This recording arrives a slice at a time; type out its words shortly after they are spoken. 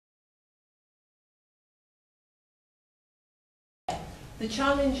The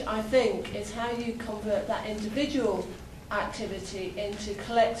challenge, I think, is how you convert that individual activity into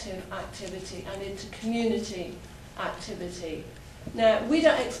collective activity and into community activity. Now, we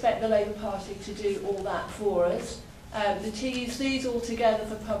don't expect the Labour Party to do all that for us. The TUC's All Together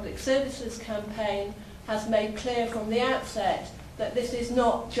for Public Services campaign has made clear from the outset that this is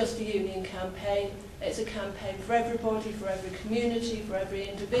not just a union campaign, it's a campaign for everybody, for every community, for every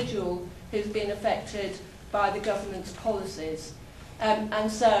individual who's been affected by the government's policies.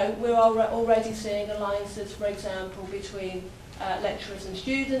 And so we're already seeing alliances, for example, between lecturers and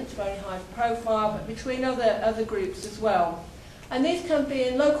students, very high profile, but between other groups as well. And these can be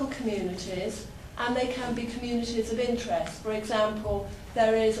in local communities, and they can be communities of interest. For example,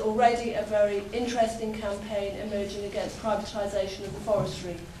 there is already a very interesting campaign emerging against privatisation of the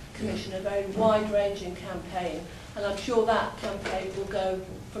Forestry Commission, a very wide-ranging campaign, and I'm sure that campaign will go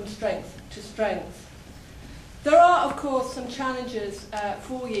from strength to strength. There are, of course, some challenges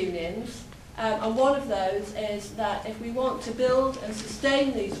for unions, and one of those is that if we want to build and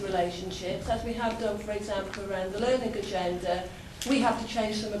sustain these relationships, as we have done, for example, around the learning agenda, we have to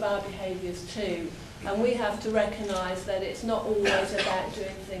change some of our behaviours too. And we have to recognise that it's not always about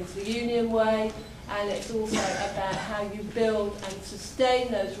doing things the union way, and it's also about how you build and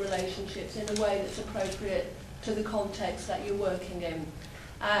sustain those relationships in a way that's appropriate to the context that you're working in.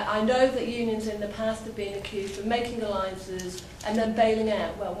 I know that unions in the past have been accused of making alliances and then bailing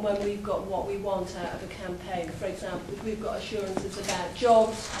out when we've got what we want out of a campaign. For example, if we've got assurances about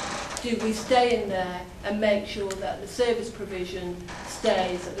jobs, do we stay in there and make sure that the service provision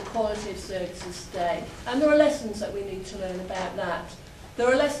stays, that the quality of services stay? And there are lessons that we need to learn about that. There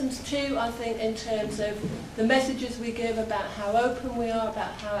are lessons too, I think, in terms of the messages we give about how open we are,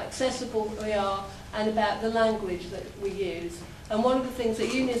 about how accessible we are, and about the language that we use. And one of the things that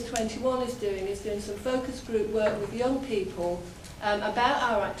Unions21 is doing some focus group work with young people about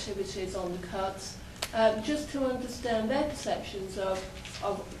our activities on the cuts, just to understand their perceptions of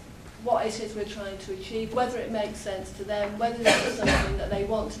what it is we're trying to achieve, whether it makes sense to them, whether it's something that they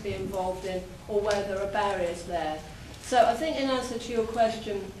want to be involved in, or whether there are barriers there. So I think in answer to your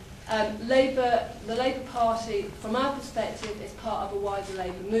question, the Labour Party, from our perspective, is part of a wider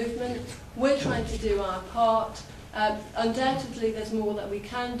Labour movement. We're trying to do our part. Undoubtedly there's more that we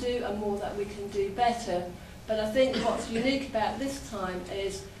can do and more that we can do better, but I think what's unique about this time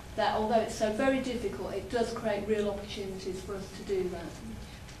is that although it's so very difficult, it does create real opportunities for us to do that.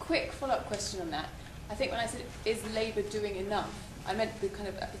 Quick follow-up question on that. I think when I said, is Labour doing enough, I meant the kind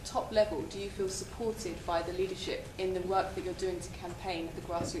of at the top level, do you feel supported by the leadership in the work that you're doing to campaign at the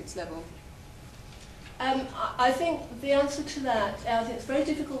grassroots level? I think the answer to that, I think it's very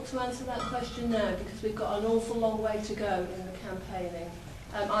difficult to answer that question now because we've got an awful long way to go in the campaigning.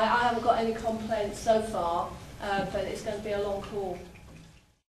 I haven't got any complaints so far, but it's going to be a long call.